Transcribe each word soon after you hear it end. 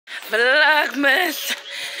Vlogmas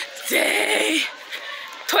day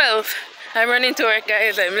 12. I'm running to work,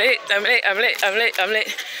 guys. I'm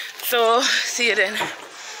late. So see you then.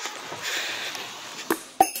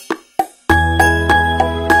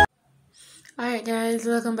 Alright guys,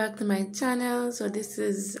 welcome back to my channel. So this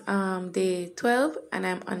is day 12 and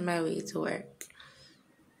I'm on my way to work.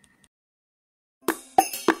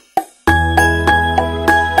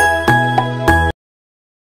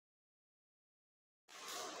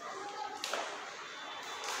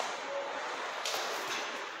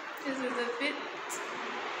 This is the fit.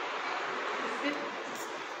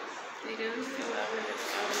 You can see what I'm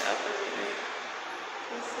upper.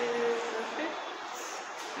 This is the fit.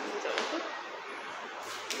 And the upper.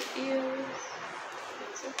 The ears.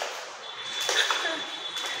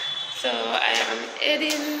 So I'm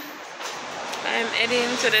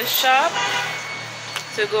heading to the shop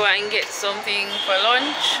to go and get something for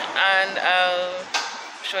lunch, and I'll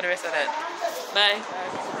show the rest of that. Bye.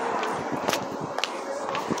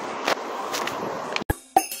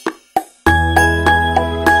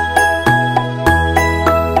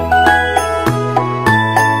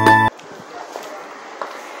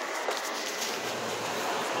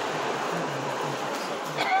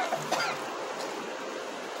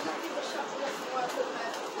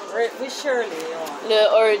 Which Shirley you want?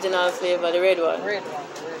 The original flavor, the red one. Red one.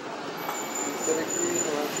 The green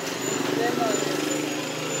one.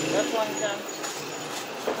 That one can.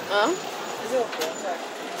 Huh? Is it okay?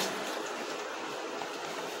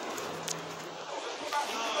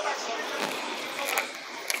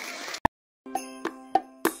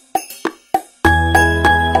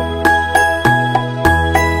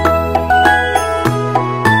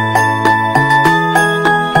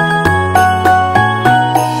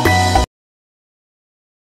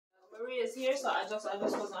 Here, so I just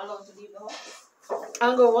wasn't allowed to leave the house.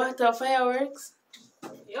 I'm going to water fireworks.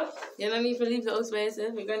 Yep. You don't need to leave the house by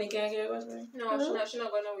yourself. Your granny can't get what's right. No, she's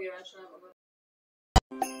not going nowhere. She's not going.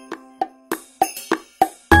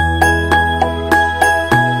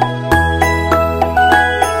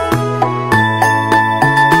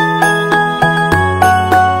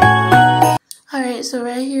 Alright, so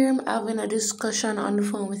right here I'm having a discussion on the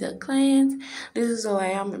phone with a client. This is how I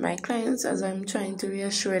am with my clients, as I'm trying to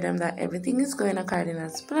reassure them that everything is going according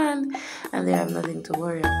as planned and they have nothing to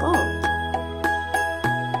worry about.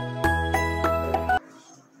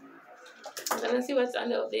 I'm gonna see what's on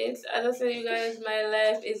the updates. As I said, you guys, my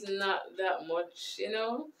life is not that much, you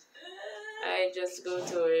know. I just go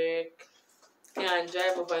to work, can't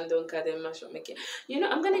drive up and down because they mash up my car. You know,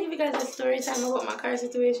 I'm gonna give you guys a story time about my car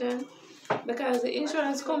situation. Because the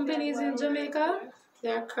insurance companies in Jamaica,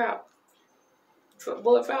 they're crap.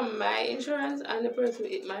 Both from my insurance and the person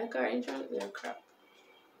with my car insurance, they're crap.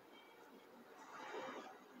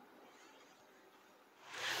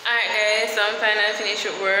 Alright guys, so I'm finally finished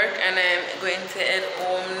with work and I'm going to head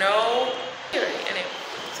home now. Anyway,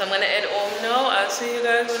 so I'm going to head home now. I'll see you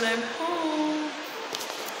guys when I'm home.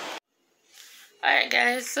 Alright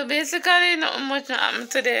guys, so basically not much happened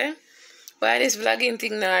today. But this vlogging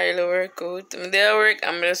thing not really work out. I'm there work,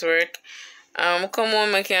 I'm just work. Come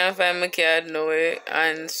home, I can't find my card nowhere,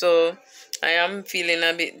 and so I am feeling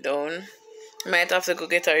a bit down. Might have to go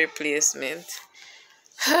get a replacement.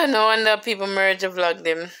 No wonder people merge a vlog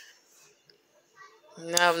them.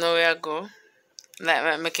 I have nowhere to go. Like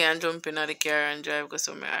I can't jump in the car and drive go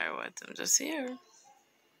somewhere or what. I'm just here.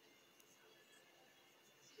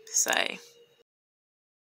 Sigh.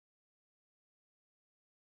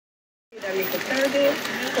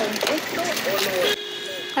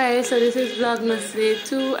 Alright, so this is Vlogmas day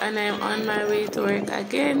 2 and I'm on my way to work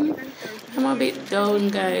again. I'm a bit down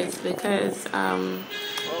guys because the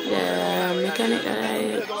mechanic that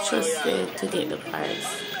I trusted to get the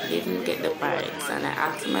parts didn't get the parts, and I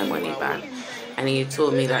asked my money back and he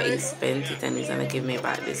told me that he spent it and he's gonna give me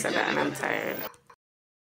back this and that, and I'm tired.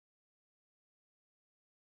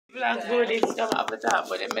 Vlog board is come up the top,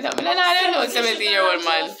 but I don't know 70-year-old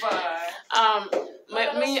man.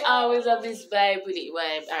 Me always have this vibe with it.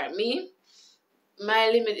 Alright, my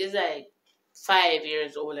limit is like 5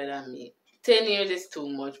 years older than me. 10 years is too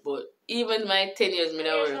much, but even my 10 years me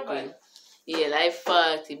not working. Yeah, like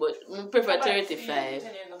 40, but I prefer 35.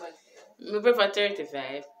 I prefer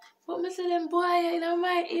 35. But I say them boy in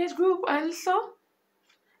my age group and so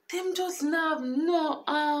them just have no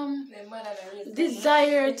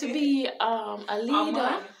desire to be a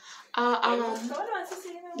leader.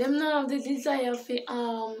 Them not have the desire for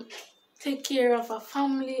take care of a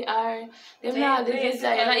family or them not the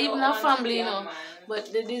desire, not even a family, you know,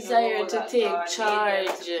 but the desire to take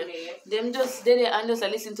charge. Them just they and just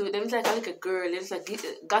listen to it. Them like a little girl, they just like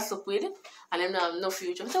gossip with it, and them not have no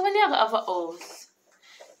future. So when you have a house,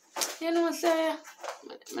 you know, say,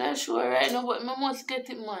 I'm not sure right now, but I must get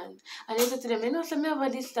it, man. And they say to them, you know, so me have a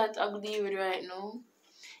this that I could deal with right now.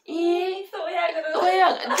 So what are you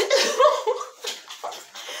gonna do?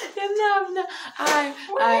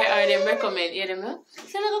 I them recommend, yeah, them, no?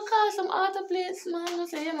 So I go call some auto plates, man. I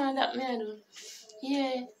say, yeah, man, that me I do.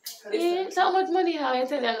 Yeah. Yeah, so how much money now? I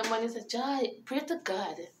tell them the money, say, Joy, pray to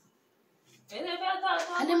God.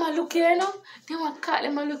 And them a look here, no? Them a cat,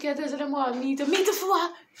 them a look here, so them want me to for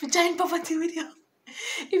what? For giant poverty with you.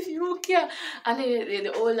 If you care. And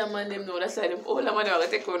the older man, them know, that's why them older man, they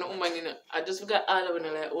take on a woman, you know. I just forgot all of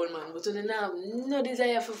them like old man. But when they have no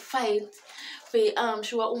desire for fight, for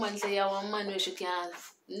show a woman say you have a man where she can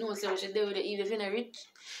know say what she do with it, even if you're not rich.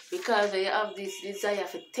 Because they have this desire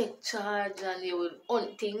for take charge and they will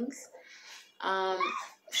own things.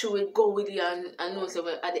 She will go with you and know so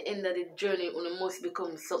at the end of the journey you must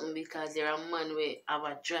become something because you're a man who have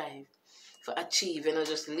a drive for achieve, you know,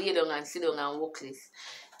 just lay down and sit down and work this.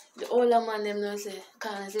 The older man them know say,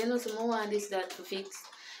 can I say, you know, so I want this, that to fix.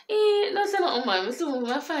 No say nothing, man, so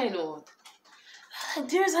I find out.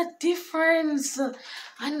 There's a difference.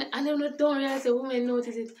 And they don't realize the women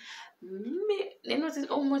notice it. They notice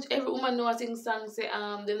how much every woman knows sing song say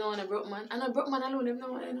they know on a broke man. And a broke man alone them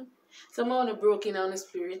know, you know. Some on a broken on the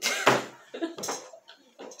spirit.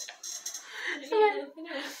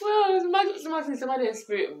 Well, somebody's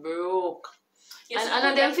spirit broke. Yes,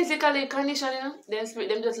 and them physically conditioned, you know. Them spirit,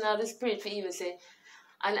 them just now the spirit for even say.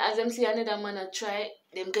 And as them see another man a try,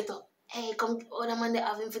 them get up. Hey, come, other man they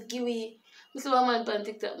have him forgive me. I saw a man on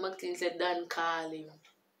TikTok, Martin said, Dan call him.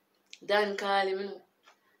 Dan call him, you know.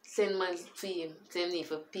 Send man for him. Send me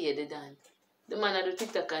for pay the Dan. The man I do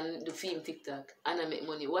TikTok and do film TikTok. And I make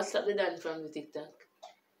money. What's up the Dan from the TikTok?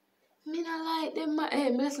 Me not like them man. Hey,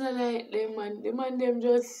 me just not like them man. The man them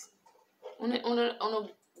just on a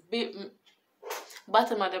bit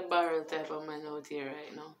bottom of the barrel type of man out here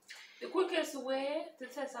right now. The quickest way to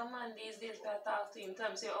test a man these days is to talk to him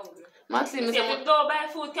time you're hungry. Maxim, if you go buy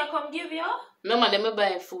food, can come give you? No man, they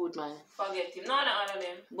buy food, man. Forget him. None of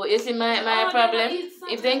them. But you see my problem,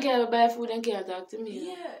 if they can't buy food, they can't talk to me.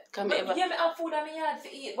 Yeah. Can but you have food in my yard to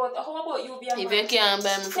eat, but how about you be a man? If you can't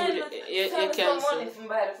buy me food, you can't. Tell me some money from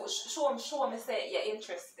buy the food. Show me say you're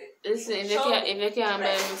interested. Listen, if you can't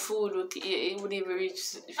buy me food, it wouldn't even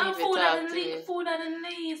reach if you even talk to me. Food and the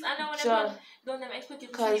knees, and I don't expect you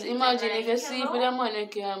to. Because imagine if you sleep with a man who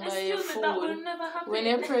can't buy you food, when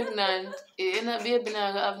you're pregnant, you're not baby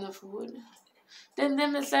not gonna have no food. Then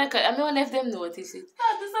it's like, I mean, if them notice it.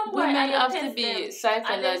 Women have to be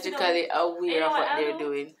psychologically aware of what they're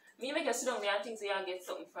doing. Me make you sit down there and think so you get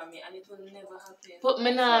something from me and it will never happen. But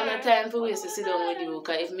me not have no time for waste to sit down with you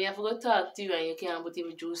because if me have to go talk to you and you can't put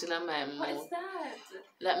even juice in my mouth. What's that?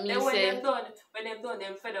 Like me then when say... they've done,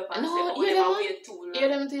 them fed up and no, say, oh, them wait too long. Hear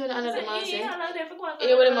them to you and another man say.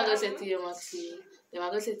 Hear what them are going to say to you, Maxine. Them are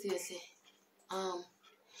going to say to you, say,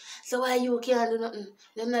 so why you can't do nothing?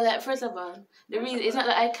 Them not like, first of all, the reason, it's not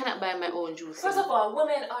that I cannot buy my own juice. First of all,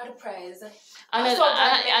 women are the prize. And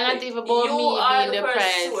not even about me being the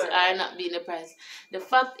prize or not being the prize. The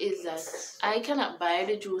fact is that I cannot buy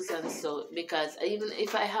the juice and so because even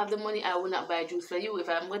if I have the money, I will not buy juice for you. If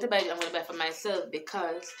I'm going to buy it, I'm going to buy it for myself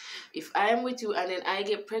because if I'm with you and then I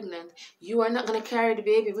get pregnant, you are not going to carry the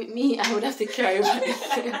baby with me. I would have to carry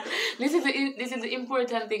it. This is the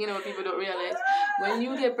important thing, you know, what people don't realize. When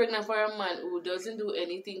you get pregnant for a man who doesn't do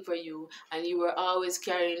anything for you and you were always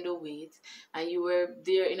carrying the weight and you were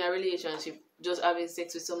there in a relationship just having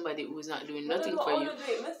sex with somebody who's not doing nothing for you,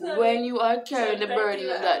 when you are carrying the burden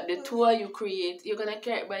that the two of you create, you're going to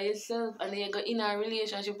carry it by yourself and then you go in a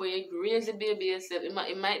relationship where you raise the baby yourself. It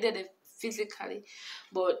might do it physically,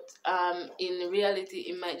 but in reality,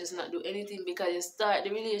 it might just not do anything because you start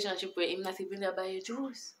the relationship where him not even there by your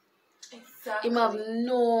juice. Exactly. Him have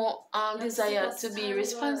no desire to be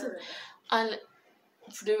responsible. And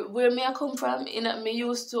where me I come from, me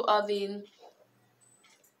used to having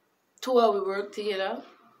two of we work together,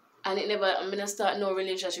 and it never. I'm gonna start no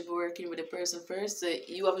relationship working with the person first. So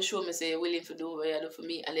you have to show me say you're willing to do what you do for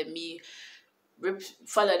me, and let me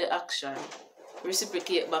follow the action,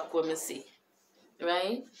 reciprocate back what me say,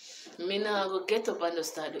 right? Me now go get up and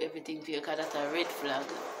just start do everything for you because that's a red flag.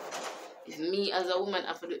 If me as a woman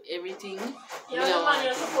have to do everything, you're the man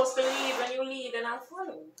you're supposed to lead when you lead and I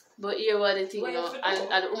follow. But here what the thing, you know,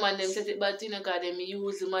 and the woman them set it bad thing because them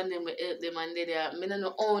use the man them to help them and they are, me don't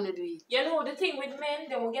know how to do it. You know the thing with men,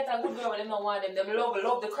 they will get a good girl but they don't want them. Them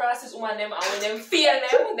love the crosses woman them, and when them fear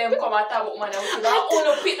them come at a woman and we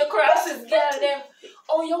want to pick the crosses girl them.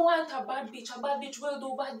 Oh, you want a bad bitch will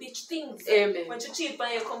do bad bitch things. Amen. When you cheat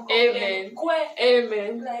by you come Amen. Go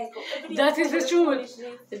Amen. like, that is the truth.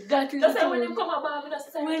 That is the truth. When them come about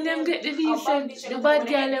when them get the decent, the bad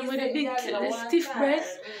girl them with the big, the stiff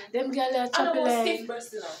breast, them girl are choppy like.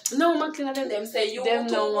 No, Maxine, them say you them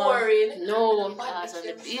too no boring. No,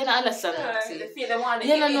 you don't understand.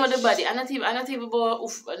 You don't know the body. I'm not even about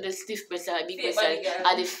the stiff breast or big breast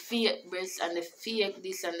and the fake breast and the fake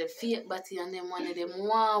this and the fake body and them one of them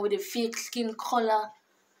one with the fake skin color.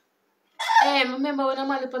 Hey, remember when a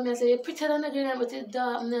man look at me and say, you're prettier than a girl but you're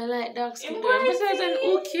dark and I like dark skin girl. But I said,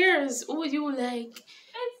 who cares who you like?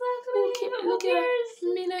 Exactly. Who cares?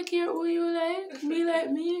 Me not care who you like. Me like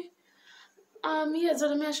me. Yeah, so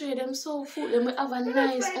let me show you them so full. Them have a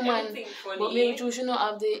nice woman. But maybe you should not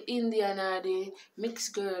have the Indian or the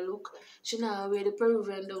mixed girl look. She not wear the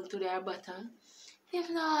Peruvian down to their bottom. If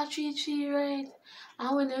not treat she right.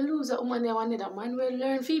 And when they lose a woman, they want that man will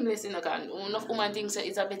learn female lesson. Enough woman thinks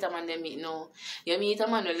it's a better man than meet. No. You meet a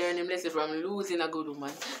man will learn him lesson from losing a good woman.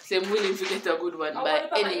 So I'm willing to get a good one by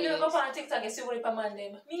any means. You go on TikTok and see what a man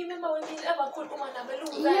them. Me remember when me ever good woman and me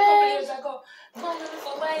lose like a couple years ago.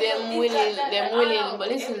 Them willing, but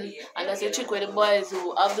listen, and that's the trick with the boys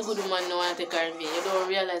who have the good woman no want to take care of me. You don't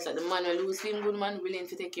realize that the man will lose him good man willing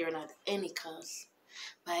to take care of at any cost.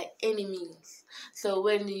 By any means. So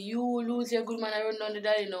when you lose your good man and run down the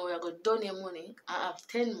dolly now, you got done your money and have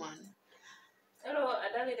 10 man. Hello,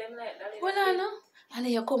 I dolly them like dolly. Well, I know. And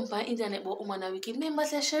then you come on internet about woman are wicked. Remember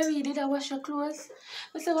say Sherry did I wash your clothes?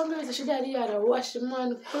 I said one girl said she did the wash the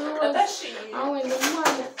man clothes. And when the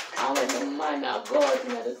man go out in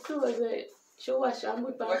the clothes, she wash and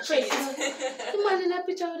whip and press. The man in a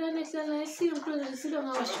picture with the next and I see him clothes and sit down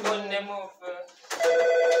and wash them.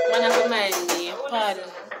 Man, I remind me, pardon.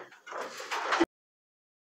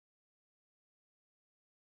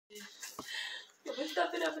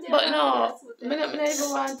 But no, I don't even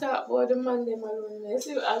want to talk about the man them alone.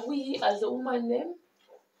 See, are we as the woman them?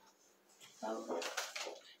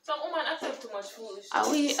 Some women accept too much food.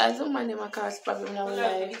 Are we as the woman them a cause problem in our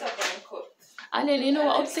life? And then you know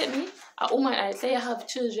what upset me? A woman, I say I have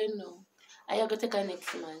children now. I have to take a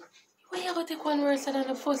next man. Why you go take one worse than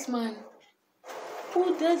the first man?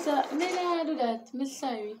 Who does that? Me not do that. Me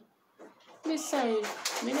sorry. Me sorry.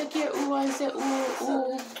 Me don't care who wants to say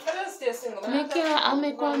who. Me care I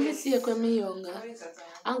make one mistake when me younger.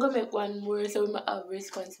 I'm gonna make one worse when I have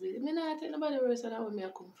responsibility. Me not take nobody worse than where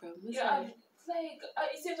I come from. Me sorry. Like,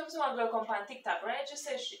 it seems some girl come on TikTok, right? Just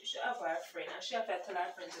said she have her friend and she have to tell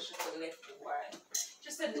her friends that she could left the boy.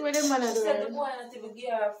 She said the boy not even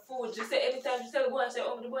give her food. She said every time she tell the boy, say,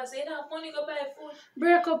 oh, the boy say, you don't have money go buy food.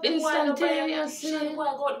 Break up instantaneously. The boy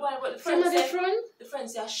go, but the friend say, the friend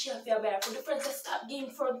say, she have to buy food. The friend say, stop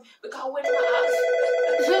giving food because when my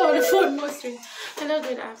ask. No, the food must be. Hello,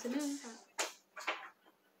 good afternoon.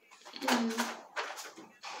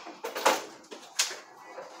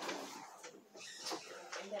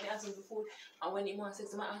 The food, and when he wants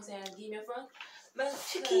sex, my aunt say, give me a friend. But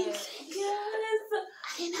she keeps saying,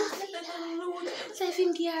 yes, I know. So I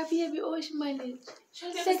think your baby, oh, she managed.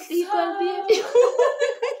 Sex equal baby.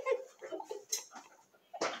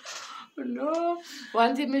 No,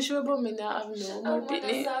 one thing me sure about me not have no more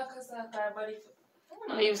pitney.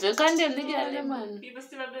 I used to condemn the girl, man. People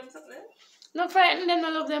still have them something? No frighten them, I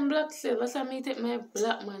love them black silver, so I take my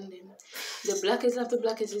black man them. The blackest of the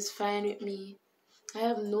blackest is fine with me. I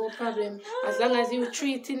have no problem. As long as you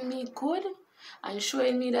treating me good and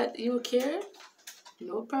showing me that you care,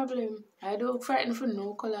 no problem. I don't frighten for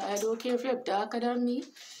no color. I don't care if you're darker than me,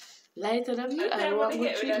 lighter than me. I want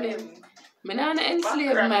good treatment. I don't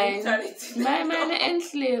enslave mine. My man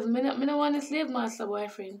enslave. I don't want a slave master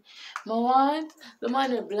boyfriend. I want the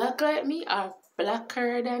man who black like me or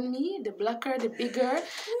blacker than me. The blacker, the bigger,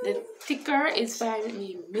 the thicker is fine with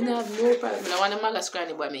me. I have no problem. I want a maga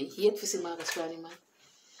scranny boy. I hate to see maga scranny man.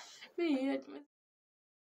 I hate me.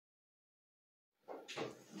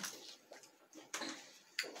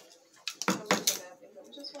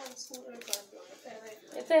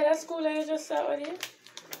 You tell that school and you just start with it?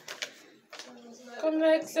 Come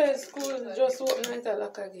back to school, just open and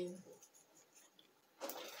lock again.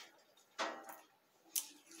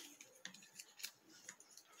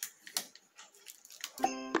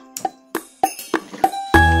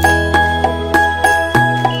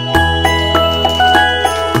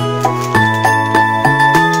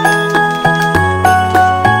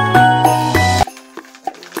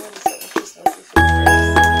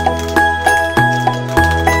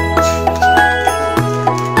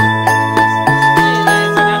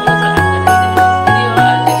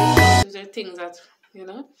 that, you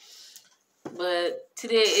know. But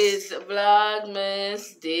today is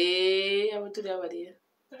Vlogmas day. How today? What day?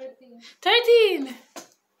 13. 13.